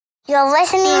You're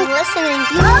listening to Earsnack.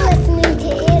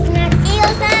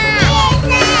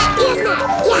 Yeah.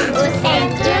 With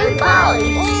Andrew and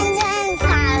Polly.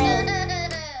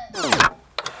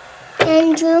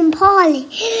 Andrew and Polly.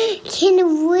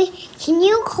 Can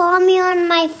you call me on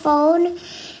my phone?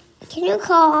 Can you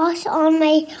call us on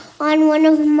my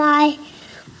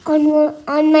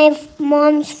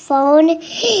mom's phone?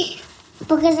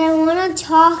 Because I want to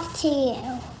talk to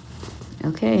you.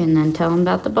 Okay, and then tell them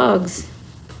about the bugs.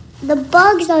 The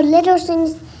bugs are little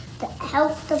things that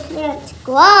help the plants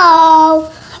grow.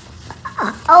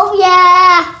 Oh,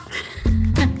 yeah.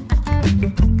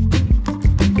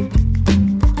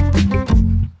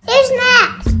 Here's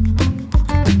Max.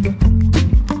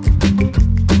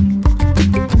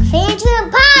 Fancy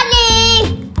and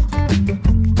Polly.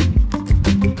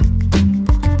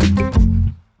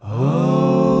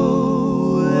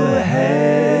 Oh,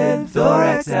 head,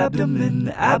 thorax, abdomen,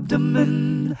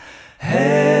 abdomen.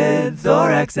 Head,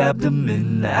 thorax,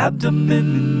 abdomen,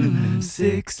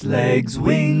 6 legs,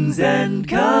 wings, and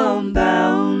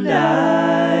compound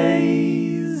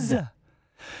eyes.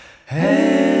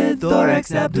 Head,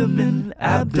 thorax, abdomen.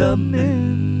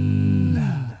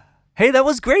 Hey, that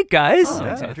was great, guys.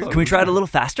 Can we try it a little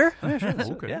faster? Oh, yeah,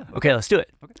 sure. Yeah. Okay, let's do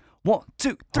it. 1,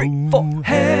 2, 3, 4.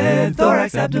 Head,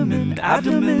 thorax, abdomen. Head,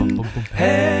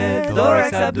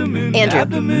 thorax, abdomen.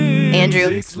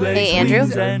 Andrew. 6 legs, Hey, Andrew.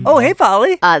 wings, and... Oh, hey,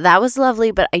 Polly. That was lovely,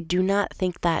 but I do not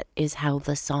think that is how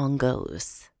the song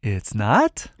goes. It's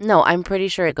not? No, I'm pretty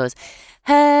sure it goes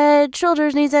head,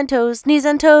 shoulders, knees and toes,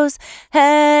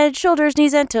 head, shoulders,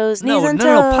 knees and toes, No, and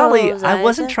toes. Polly, I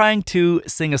wasn't trying to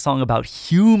sing a song about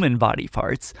human body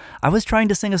parts. I was trying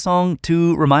to sing a song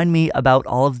to remind me about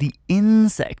all of the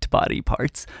insect body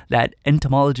parts that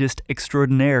entomologist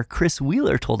extraordinaire Chris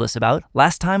Wheeler told us about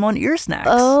last time on Ear Snacks.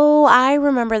 Oh, I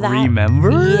remember that.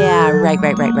 Remember? Yeah, right.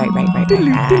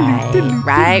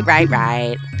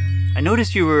 I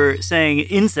noticed you were saying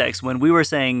insects when we were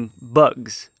saying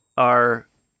bugs. Are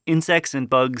insects and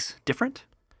bugs different?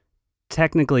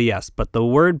 Technically, yes, but the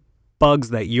word bugs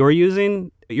that you're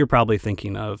using, you're probably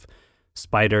thinking of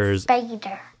spiders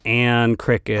and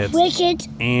crickets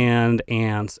and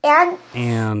ants and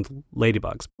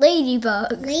ladybugs.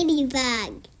 Ladybug.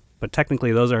 But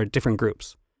technically, those are different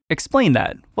groups. Explain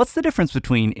that. What's the difference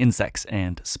between insects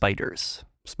and spiders?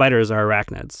 Spiders are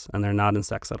arachnids, and they're not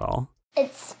insects at all.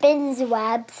 It spins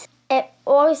webs. It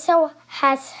also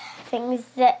has things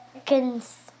that can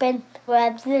spin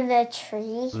webs in a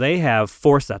tree. They have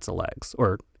 4 sets of legs,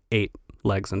 or 8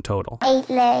 legs in total. 8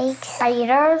 legs.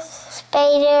 Spiders.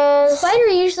 Spider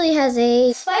usually has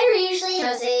 8.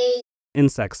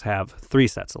 Insects have 3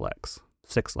 sets of legs,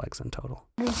 6 legs in total.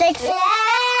 6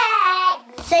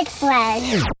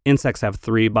 legs. Insects have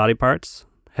 3 body parts: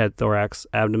 head, thorax,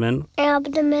 abdomen. Head,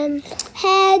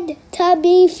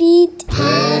 tubby, feet.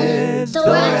 Head,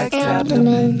 thorax,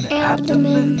 abdomen. Head,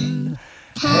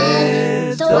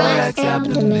 thorax,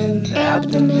 abdomen.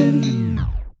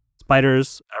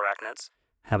 Spiders, arachnids,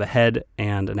 have a head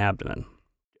and an abdomen.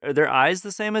 Are their eyes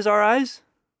the same as our eyes?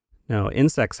 No,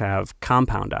 insects have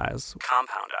compound eyes.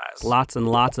 Lots and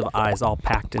lots of eyes all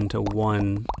packed into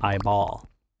one eyeball,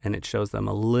 and it shows them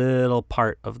a little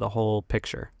part of the whole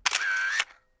picture.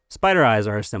 Spider eyes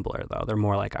are simpler, though. They're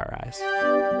more like our eyes.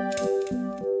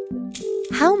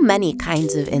 How many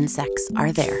kinds of insects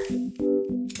are there?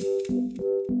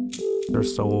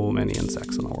 There's so many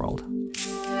insects in the world.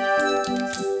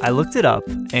 I looked it up,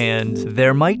 and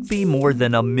there might be more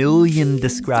than 1 million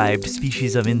described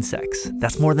species of insects.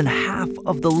 That's more than half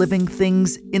of the living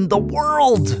things in the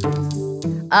world.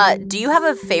 Do you have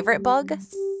a favorite bug?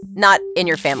 Not in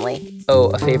your family.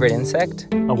 Oh, a favorite insect?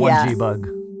 A 1G bug.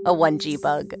 A 1G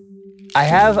bug. I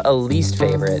have a least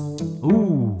favorite,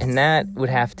 Ooh. and that would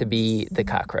have to be the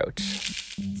cockroach.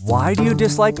 Why do you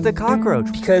dislike the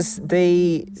cockroach? Because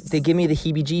they give me the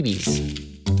heebie-jeebies.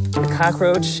 The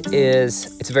cockroach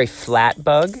it's a very flat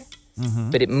bug,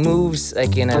 but it moves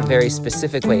like in a very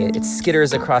specific way. It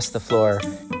skitters across the floor.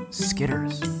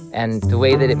 Skitters. And the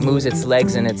way that it moves its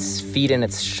legs and its feet and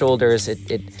its shoulders,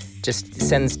 it just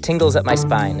sends tingles up my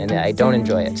spine, and I don't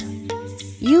enjoy it.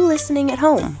 You listening at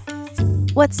home,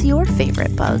 what's your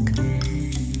favorite bug?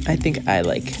 I think I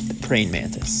like the praying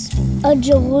mantis. A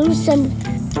Jerusalem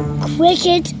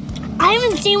cricket. I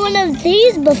haven't seen one of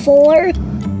these before.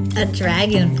 A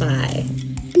dragonfly.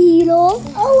 Beetle.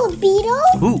 Oh, a beetle?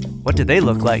 Ooh, what do they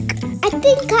look like? I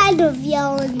think kind of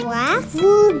yellow and black.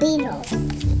 Blue beetle.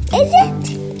 Is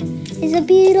it? Is a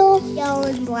beetle yellow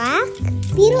and black?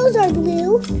 Beetles are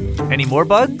blue. Any more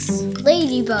bugs?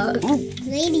 Ladybug.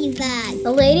 Ladybug. A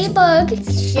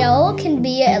ladybug's shell can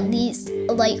be at least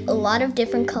like a lot of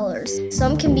different colors.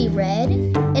 Some can be red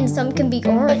and some can be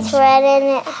orange. It's red and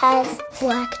it has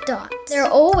Black dots. They're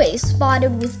always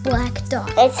spotted with black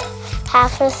dots. it's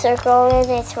half a circle and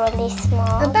it's really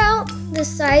small. About the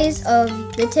size of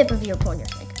the tip of your pointer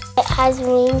finger. It has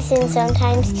wings and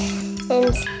sometimes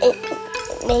and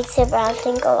it makes a brown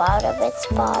thing go out of its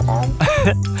bottom.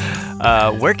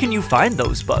 Where can you find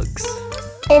those bugs?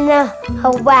 In a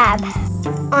web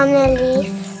on a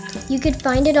leaf. You could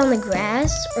find it on the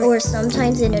grass or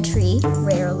sometimes in a tree,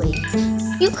 rarely.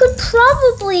 You could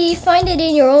probably find it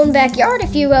in your own backyard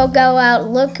if you will go out,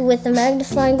 look with a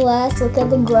magnifying glass, look at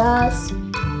the grass,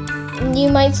 and you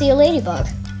might see a ladybug.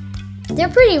 They're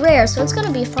pretty rare, so it's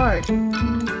gonna be hard.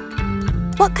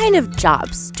 What kind of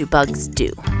jobs do bugs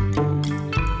do?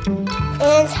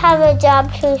 Ants have a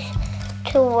job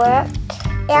to work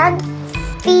and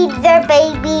feed their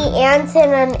baby ants in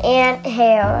an ant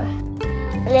hill.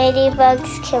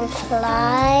 Ladybugs can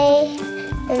fly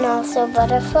and also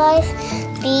butterflies.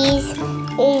 Bees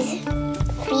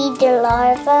feed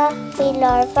larvae.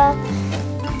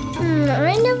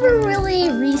 I never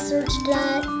really researched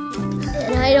that,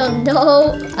 and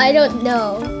I don't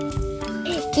know.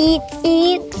 It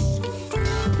eats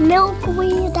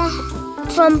milkweed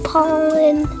from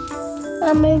pollen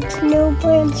that makes new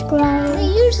plants grow. They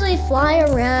usually fly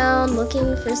around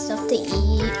looking for stuff to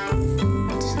eat,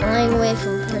 flying away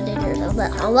from predators,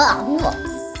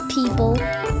 people,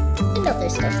 and other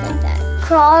stuff like that.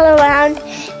 Crawl around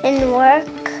and work,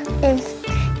 and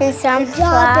some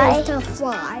fly. To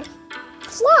fly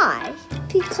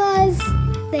because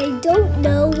they don't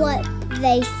know what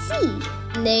they see.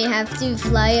 They have to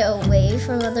fly away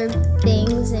from other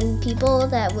things and people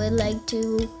that would like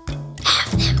to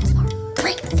have them for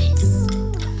breakfast.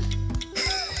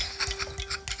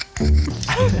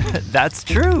 That's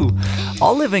true.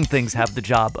 All living things have the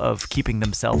job of keeping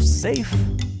themselves safe.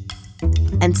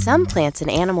 And some plants and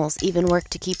animals even work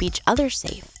to keep each other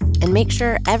safe and make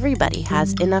sure everybody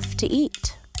has enough to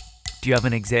eat. Do you have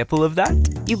an example of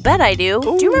that? You bet I do.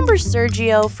 Ooh. Do you remember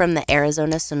Sergio from the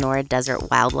Arizona Sonora Desert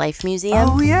Wildlife Museum?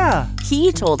 Oh, yeah.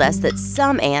 He told us that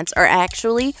some ants are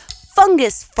actually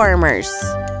fungus farmers.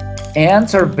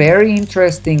 Ants are very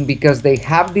interesting because they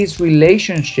have this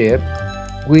relationship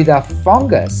with a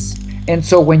fungus. And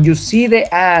so when you see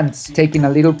the ants taking a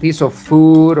little piece of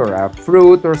food or a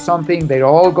fruit or something, they're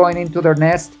all going into their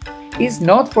nest. It's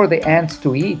not for the ants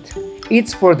to eat.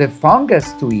 It's for the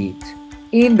fungus to eat.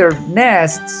 In their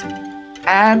nests,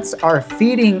 ants are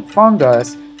feeding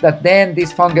fungus that then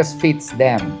this fungus feeds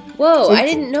them. Whoa, So I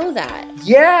didn't know that.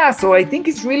 Yeah, so I think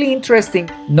it's really interesting.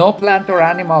 No plant or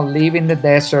animal live in the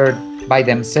desert by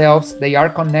themselves. They are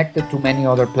connected to many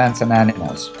other plants and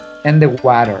animals, and the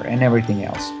water and everything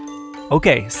else.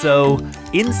 Okay, so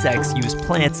insects use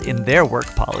plants in their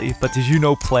work, Polly, but did you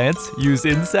know plants use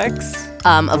insects?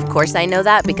 Of course I know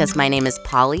that because my name is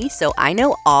Polly, so I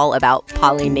know all about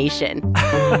pollination.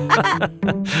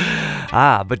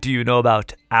 But do you know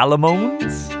about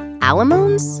alamones?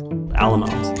 Alamones?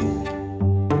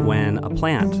 Alamones. When a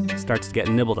plant starts to get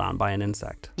nibbled on by an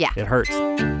insect, Yeah. it hurts.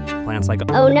 Plants like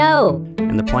Oh no!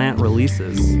 and the plant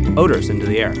releases odors into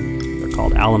the air. They're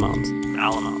called alamones.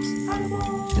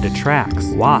 It attracts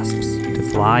wasps to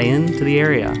fly into the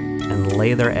area and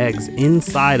lay their eggs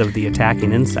inside of the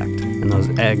attacking insect. And those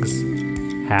eggs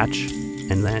hatch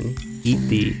and then eat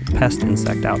the pest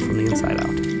insect out from the inside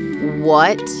out.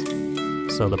 What?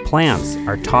 So the plants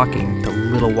are talking to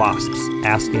little wasps,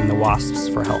 asking the wasps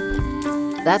for help.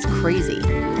 That's crazy.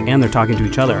 And they're talking to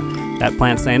each other. That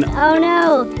plant's saying, Oh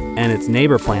no! and its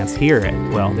neighbor plants hear it.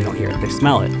 Well, they don't hear it, they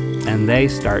smell it. And they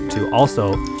start to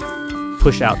also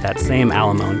push out that same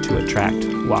alamone to attract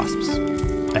wasps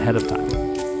ahead of time.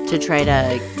 To try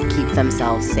to keep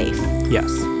themselves safe. Yes.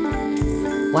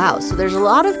 Wow, so there's a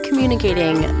lot of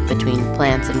communicating between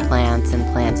plants and plants and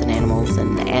plants and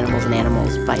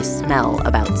animals by smell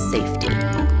about safety.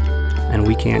 And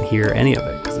we can't hear any of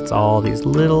it because it's all these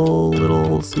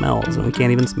little smells and we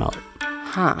can't even smell it.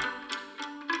 Huh.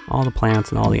 All the plants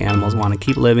and all the animals want to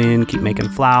keep living, keep making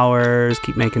flowers,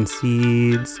 keep making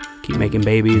seeds, keep making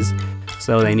babies.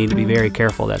 So they need to be very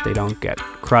careful that they don't get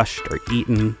crushed or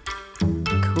eaten.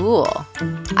 Cool.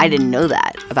 I didn't know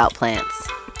that about plants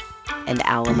and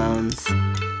alamones.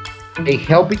 They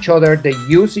help each other, they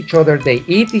use each other, they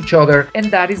eat each other, and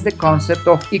that is the concept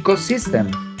of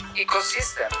ecosystem.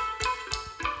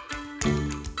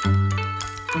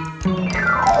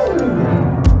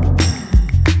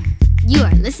 You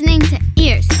are listening to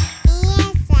Ears.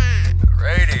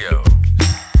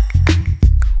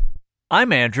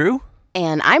 I'm Andrew.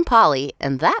 And I'm Polly,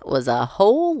 and that was a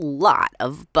whole lot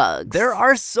of bugs. There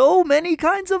are so many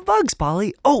kinds of bugs,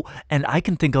 Polly. Oh, and I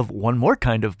can think of one more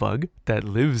kind of bug that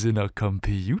lives in a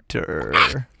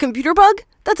computer. Computer bug?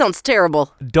 That sounds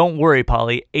terrible. Don't worry,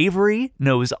 Polly. Avery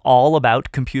knows all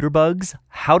about computer bugs,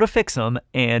 how to fix them,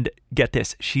 and get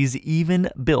this, she's even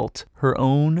built her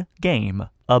own game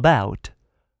about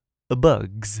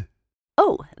bugs.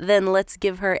 Oh, then let's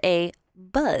give her a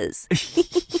buzz.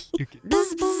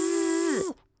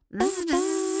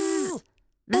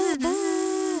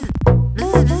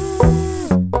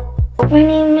 My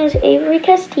name is Avery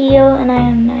Castillo, and I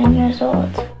am 9 years old.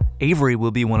 Avery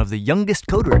will be one of the youngest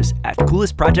coders at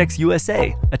Coolest Projects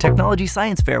USA, a technology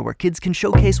science fair where kids can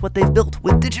showcase what they've built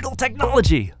with digital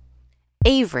technology.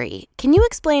 Avery, can you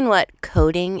explain what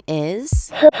coding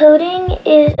is? Coding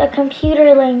is a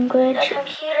computer language.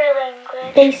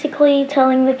 Basically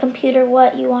telling the computer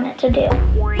what you want it to do.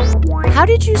 How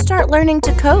did you start learning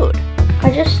to code?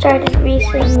 I just started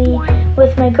recently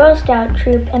with my Girl Scout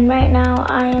troop, and right now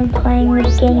I am playing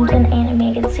with games and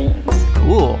animated scenes.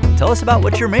 Cool. Tell us about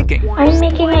what you're making. I'm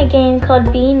making a game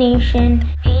called Bee Nation.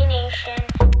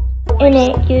 In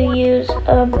it, you use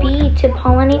a bee to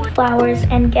pollinate flowers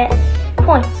and get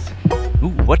points. Ooh,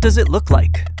 what does it look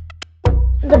like?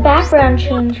 The background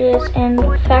changes and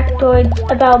factoids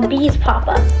about bees pop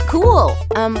up. Cool.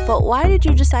 But why did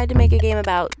you decide to make a game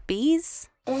about bees?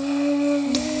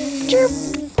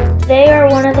 They are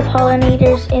one of the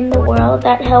pollinators in the world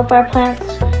that help our plants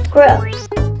grow.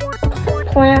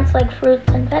 Plants like fruits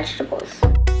and vegetables.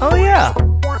 Oh, yeah.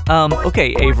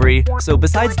 Okay, Avery. So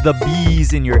besides the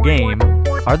bees in your game,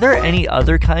 are there any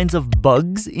other kinds of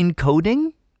bugs in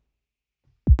coding?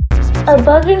 A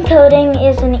bug in coding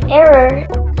is an error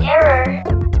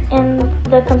in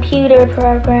the computer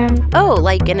program. Oh,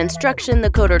 like an instruction the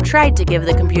coder tried to give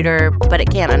the computer, but it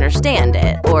can't understand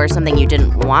it, or something you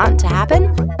didn't want to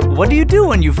happen? What do you do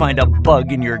when you find a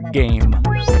bug in your game?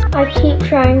 I keep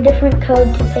trying different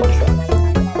code to fix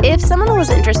it. If someone was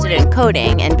interested in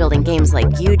coding and building games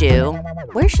like you do,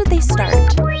 where should they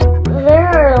start? There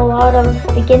are a lot of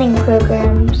beginning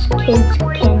programs kids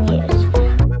can use.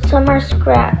 Some are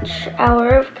Scratch, Hour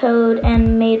of Code,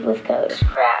 and Made with Code.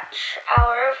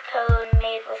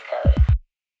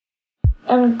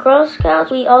 In Girl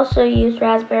Scouts, we also use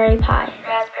Raspberry Pi.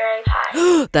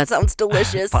 That sounds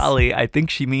delicious. Polly, I think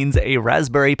she means a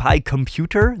Raspberry Pi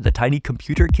computer, the tiny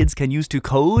computer kids can use to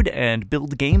code and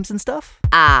build games and stuff.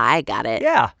 Ah, I got it.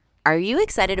 Yeah. Are you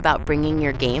excited about bringing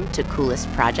your game to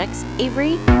Coolest Projects,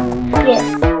 Avery? Yes.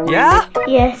 Yeah?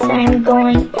 Yes, I'm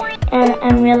going, and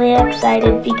I'm really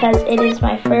excited because it is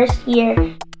my first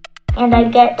year, and I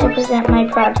get to present my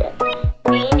project,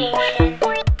 Bee Nation.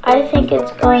 I think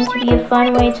it's going to be a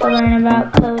fun way to learn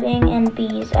about coding and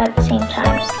bees at the same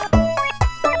time.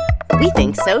 We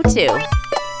think so too.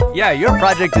 Yeah, your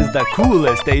project is the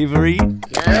coolest, Avery.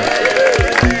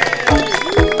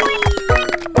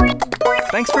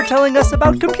 Thanks for telling us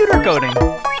about computer coding.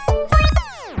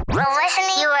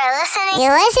 You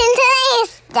listen to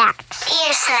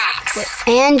Ear Snacks. With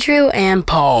Andrew and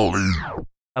Polly.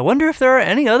 I wonder if there are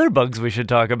any other bugs we should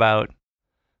talk about.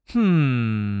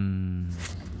 Andrew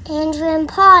and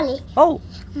Polly. Oh.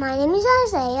 My name is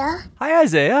Isaiah. Hi,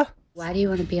 Isaiah. Why do you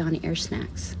want to be on Ear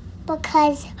Snacks?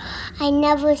 Because I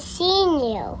never seen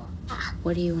you.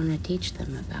 What do you want to teach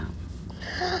them about?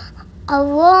 A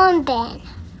worm bin.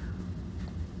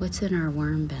 What's in our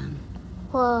worm bin?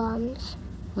 Worms.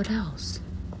 What else?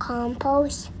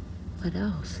 Compost. What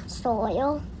else?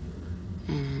 Soil.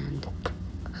 And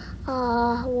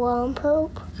Worm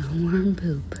poop. worm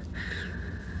poop.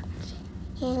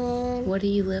 And What do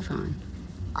you live on?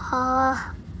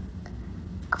 a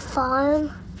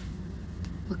farm.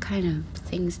 What kind of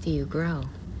things do you grow?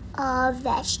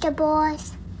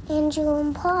 Vegetables. Andrew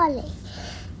and Polly.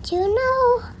 Do you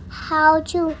know how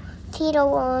to feed a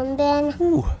worm bin?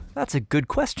 Ooh, that's a good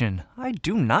question. I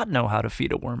do not know how to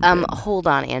feed a worm bin. Hold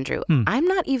on, Andrew. I'm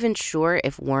not even sure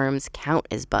if worms count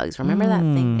as bugs. Remember that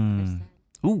thing that Chris said?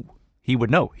 Ooh, he would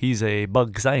know. He's a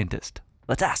bug scientist.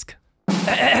 Let's ask.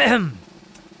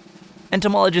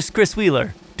 Entomologist Chris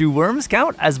Wheeler, do worms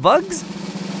count as bugs?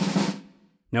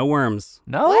 No worms.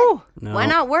 No? What? No. Why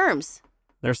not worms?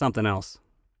 There's something else.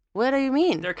 What do you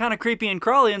mean? They're kind of creepy and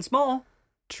crawly and small.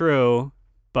 True,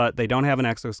 but they don't have an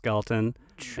exoskeleton.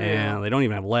 True. And they don't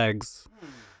even have legs.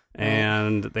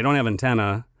 And they don't have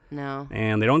antenna. No.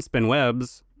 And they don't spin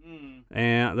webs.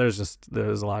 And there's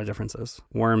a lot of differences.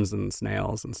 Worms and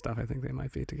snails and stuff, I think they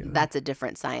might be together. That's a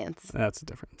different science. That's a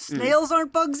difference. Snails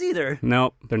aren't bugs either.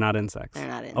 Nope, they're not insects. They're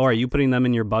not insects. Oh, are you putting them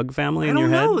in your bug family in your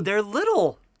head? I don't know. They're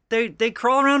little. They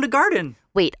crawl around a garden.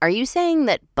 Wait, are you saying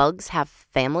that bugs have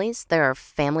families? There are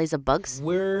families of bugs?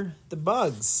 We're the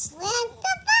bugs.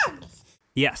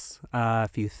 Yes.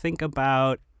 If you think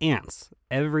about ants,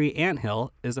 every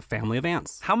anthill is a family of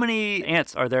ants. How many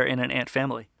ants are there in an ant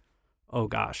family? Oh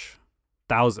gosh,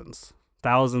 thousands.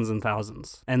 Thousands and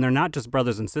thousands. And they're not just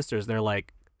brothers and sisters, they're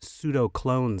like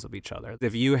pseudo-clones of each other.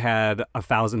 If you had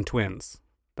 1,000 twins,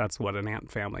 that's what an ant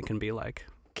family can be like.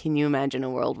 Can you imagine a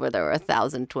world where there were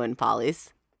 1,000 twin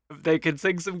pollies? They could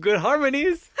sing some good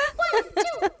harmonies. 1, 2, 3,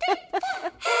 4.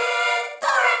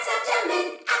 Thorax,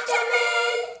 abdomen,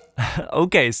 abdomen.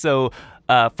 Okay, so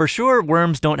for sure,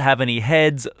 worms don't have any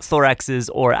heads, thoraxes,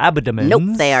 or abdomens.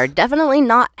 Nope, they are definitely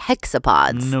not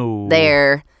hexapods. No.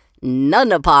 They're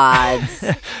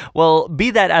nonopods. Well, be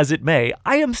that as it may,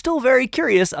 I am still very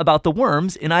curious about the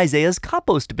worms in Isaiah's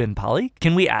compost bin, Polly.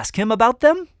 Can we ask him about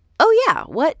them? Oh yeah,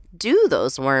 what do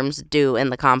those worms do in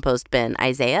the compost bin,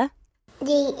 Isaiah?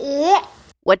 They eat.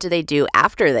 What do they do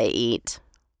after they eat?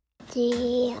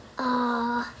 They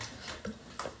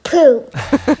poop.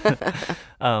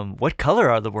 What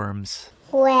color are the worms?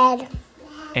 Red.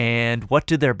 And what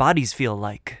do their bodies feel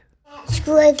like?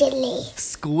 Squiggly.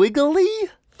 Squiggly?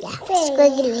 Yeah,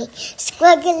 squiggly.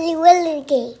 Squiggly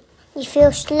wiggly. You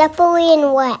feel slippery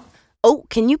and wet. Oh,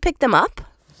 can you pick them up?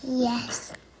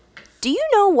 Yes. Do you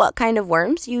know what kind of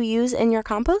worms you use in your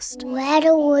compost? Red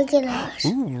wigglers.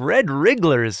 Ooh, red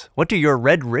wrigglers. What do your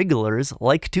red wrigglers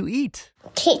like to eat?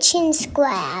 Kitchen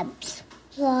scraps.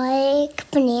 Like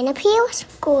banana peels,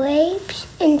 grapes,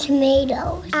 and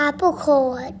tomatoes. Apple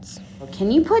cores.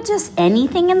 Can you put just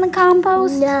anything in the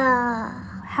compost? No.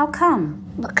 How come?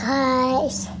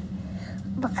 Because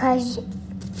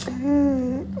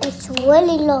it's a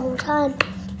really long time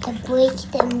to break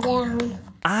them down.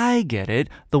 I get it.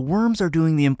 The worms are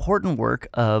doing the important work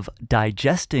of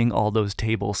digesting all those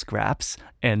table scraps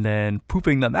and then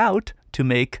pooping them out to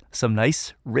make some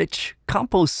nice, rich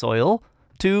compost soil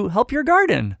to help your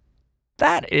garden.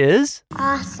 That is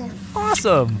Awesome.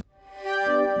 awesome.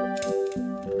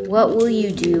 What will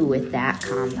you do with that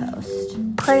compost?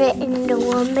 Put it in the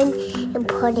woman and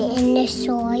put it in the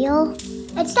soil.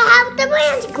 It's to help the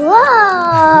plants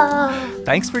grow.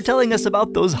 Thanks for telling us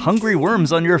about those hungry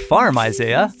worms on your farm,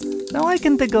 Isaiah. Now I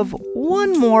can think of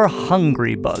one more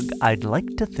hungry bug I'd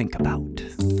like to think about. A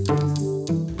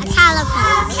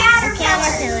caterpillar. A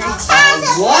caterpillar.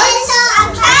 What? A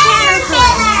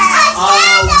caterpillar.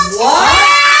 What?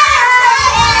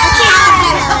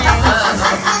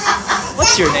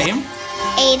 What's your name?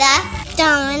 Ada,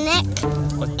 Dominic,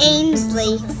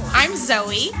 Ainsley. I'm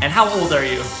Zoe. And how old are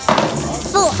you?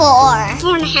 4.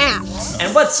 4.5.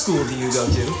 And what school do you go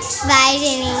to?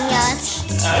 Vitaminos.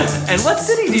 And what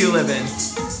city do you live in?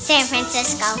 San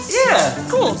Francisco. Yeah,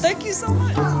 cool. Thank you so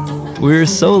much. We're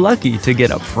so lucky to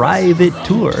get a private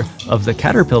tour of the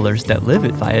caterpillars that live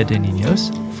at Valle de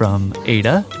Niños from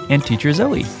Ada and teacher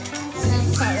Zoe.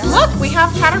 Look, we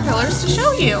have caterpillars to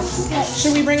show you.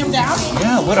 Should we bring them down?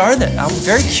 Yeah, what are they? I'm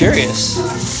very curious.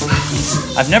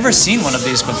 I've never seen one of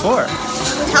these before.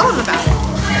 Tell them about it.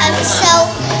 So,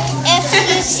 if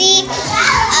you see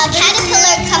a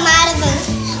caterpillar come out of a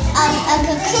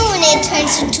cocoon, it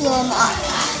turns into a moth.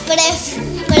 But if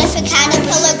a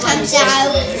caterpillar comes out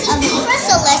of a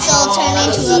chrysalis, it'll turn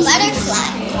into a butterfly.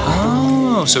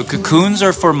 Oh, so cocoons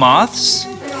are for moths,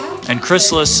 and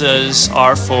chrysalises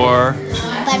are for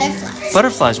Butterflies.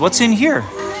 butterflies. What's in here?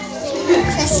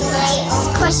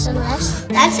 Chrysalis.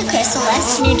 That's a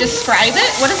chrysalis. Can you describe it?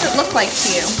 What does it look like to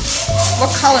you? What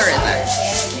color is it?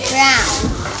 Brown.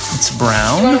 It's You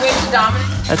brown. want to wait to Dominic?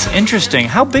 That's interesting.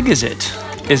 How big is it?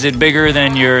 Is it bigger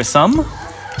than your thumb?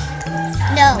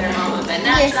 No. Your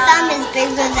thumb is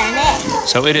bigger than it.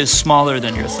 So it is smaller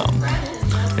than your thumb.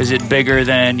 Is it bigger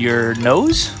than your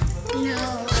nose? No.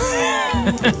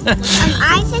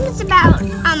 I think it's about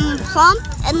plump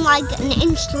and like an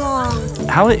inch long.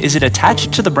 How is it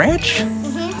attached to the branch?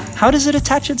 How does it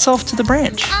attach itself to the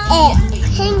branch? It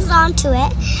hangs onto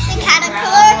it. The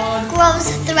caterpillar grows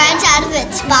threads out of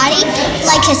its body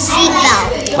like a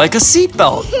seatbelt. Like a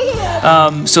seatbelt.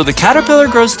 So the caterpillar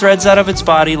grows threads out of its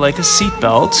body like a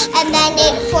seatbelt. And then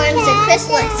it forms a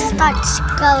chrysalis. Starts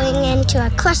going into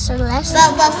a chrysalis.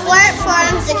 But before it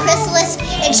forms a chrysalis,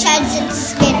 it sheds its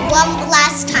skin one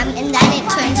last time, and then it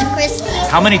turns a chrysalis.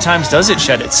 How many times does it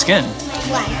shed its skin?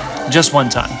 One. Just one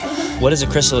time. What is a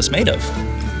chrysalis made of?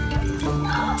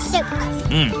 Silk.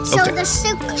 So Okay. the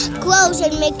silk grows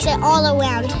and makes it all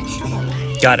around.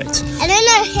 Got it. And then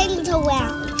it hangs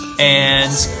around And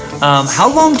how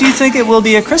long do you think it will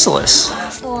be a chrysalis?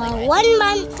 for 1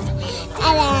 month,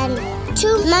 and then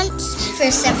 2 months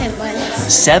for 7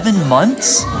 months. 7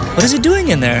 months? What is it doing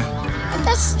in there? It's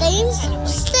just stays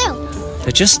still.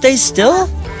 It just stays still?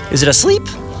 Is it asleep?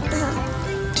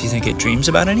 Uh-huh. Do you think it dreams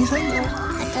about anything? No,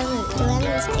 it doesn't do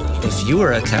anything. If you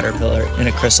were a caterpillar in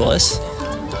a chrysalis,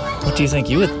 what do you think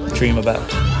you would dream about?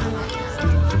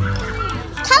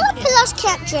 Caterpillars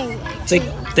can't dream.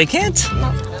 They can't?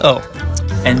 No. Oh.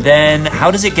 And then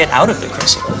how does it get out of the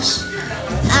chrysalis?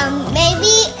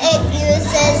 Maybe it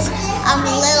uses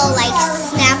little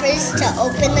snappers to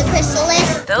open the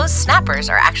chrysalis. Those snappers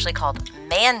are actually called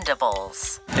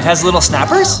mandibles. It has little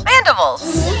snappers? Mandibles!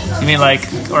 You mean like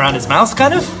around its mouth,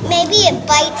 kind of? Maybe it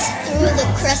bites through the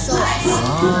chrysalis.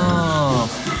 Oh.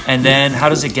 And then how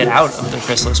does it get out of the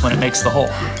chrysalis when it makes the hole?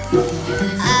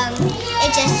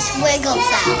 It just wiggles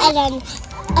out. And then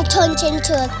it turns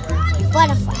into a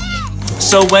butterfly.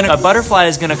 So when a butterfly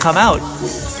is going to come out,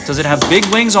 does it have big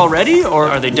wings already, or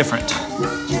are they different?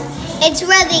 It's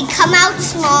where they come out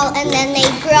small and then they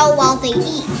grow while they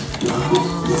eat.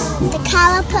 The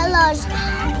caterpillars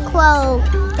grow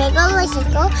bigger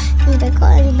and bigger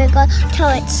and bigger till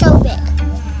it's so big.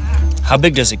 How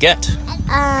big does it get?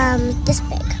 This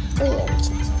big, 3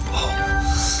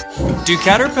 inches. Do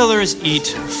caterpillars eat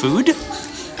food?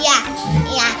 Yeah.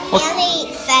 What? And they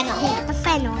eat fennel.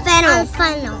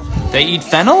 Fennel. They eat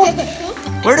fennel?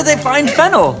 Where do they find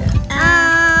fennel?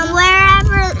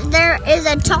 Wherever there is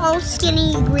a tall,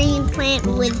 skinny green plant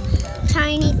with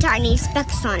tiny, tiny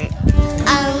specks on it.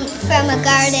 From a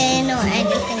garden or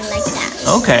anything like that.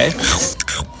 Okay.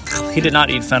 He did not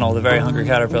eat fennel, the very hungry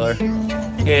caterpillar.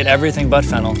 He ate everything but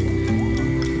fennel.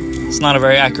 It's not a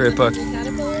very accurate book. Oh,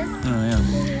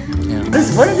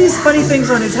 yeah. What are these funny things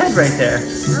on his head right there?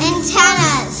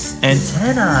 Antennas.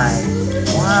 Antennae.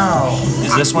 Wow.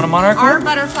 Is this one a monarch? Our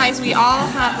butterflies, we all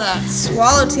have the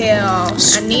swallowtail,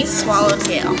 a knee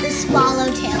swallowtail. The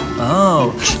swallowtail.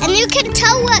 Oh. And you can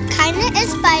tell what kind it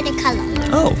is by the color.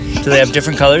 Oh. Do they have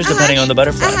different colors depending on the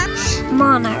butterfly?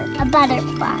 Monarch, a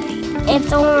butterfly.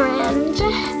 It's orange,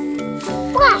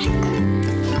 black.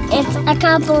 It's a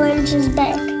couple inches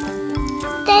big.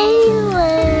 They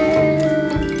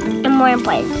live in more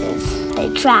places. They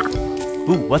travel.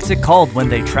 Ooh, what's it called when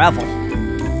they travel?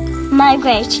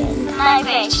 Migration. And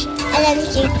then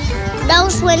he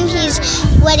knows when he's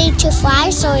ready to fly,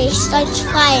 so he starts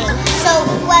flying. So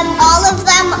when all of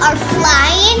them are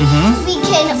flying, we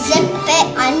can zip it,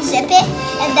 unzip it,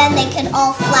 and then they can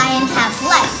all fly and have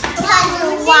life. Because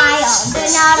they're wild.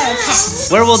 They're not our pets.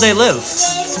 Where will they live?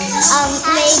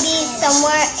 Maybe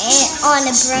somewhere on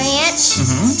a branch.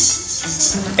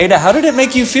 Ada, how did it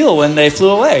make you feel when they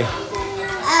flew away?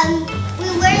 We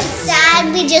weren't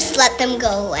sad. We just let them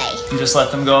go away. You just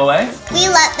let them go away? We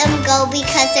let them go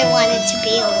because they wanted to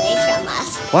be away from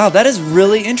us. Wow, that is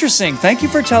really interesting. Thank you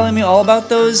for telling me all about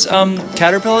those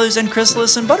caterpillars and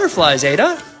chrysalis and butterflies,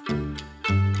 Ada.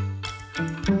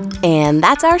 And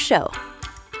that's our show.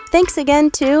 Thanks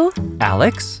again to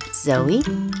Alex, Zoe,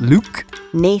 Luke,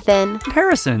 Nathan,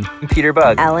 Harrison, Peter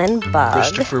Bug, Ellen Bug,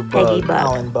 Christopher Bug, Peggy Bug,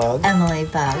 Alan Bug, Emily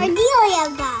Bug. Cordelia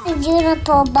Bug. A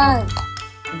beautiful bug.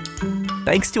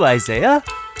 Thanks to Isaiah,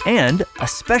 and a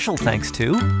special thanks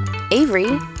to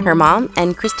Avery, her mom,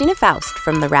 and Christina Faust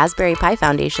from the Raspberry Pi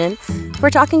Foundation for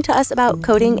talking to us about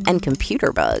coding and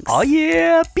computer bugs. Oh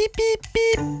yeah, beep beep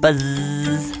beep,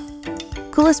 buzz.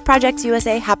 Coolest Projects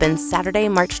USA happens Saturday,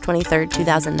 March 23rd,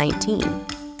 2019.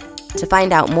 To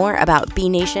find out more about Bee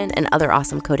Nation and other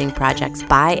awesome coding projects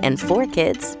by and for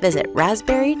kids, visit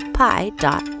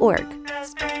raspberrypi.org.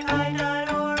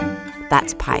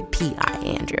 That's Pi, P-I,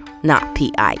 Andrew, not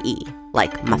P-I-E,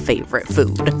 like my favorite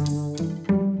food.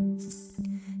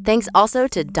 Thanks also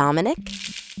to Dominic,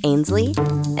 Ainsley,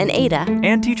 and Ada,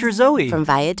 and teacher Zoe from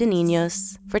Valle de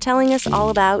Niños for telling us all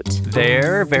about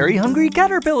their very hungry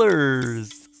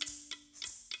caterpillars.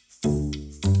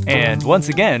 And once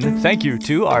again, thank you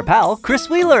to our pal, Chris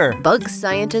Wheeler, bug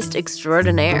scientist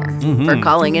extraordinaire, for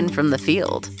calling in from the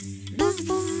field.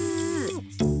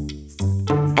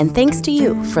 And thanks to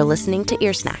you for listening to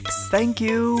Ear Snacks. Thank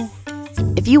you.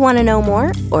 If you want to know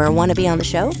more or want to be on the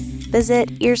show,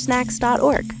 visit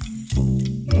earsnacks.org.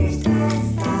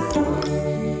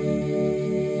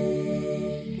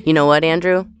 You know what,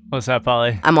 Andrew? What's that,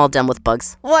 Polly? I'm all done with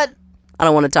bugs. What? I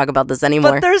don't want to talk about this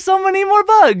anymore. But there's so many more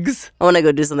bugs. I want to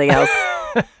go do something else.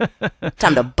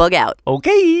 Time to bug out.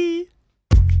 Okay.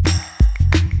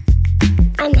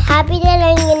 I'm happy that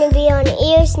I'm going to be on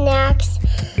Ear Snacks.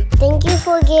 Thank you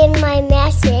for getting my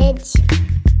message.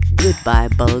 Goodbye,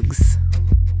 bugs.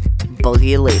 Bug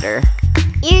you later.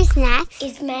 Ear Snacks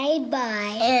is made by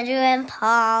Andrew and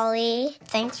Polly.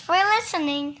 Thanks for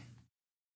listening.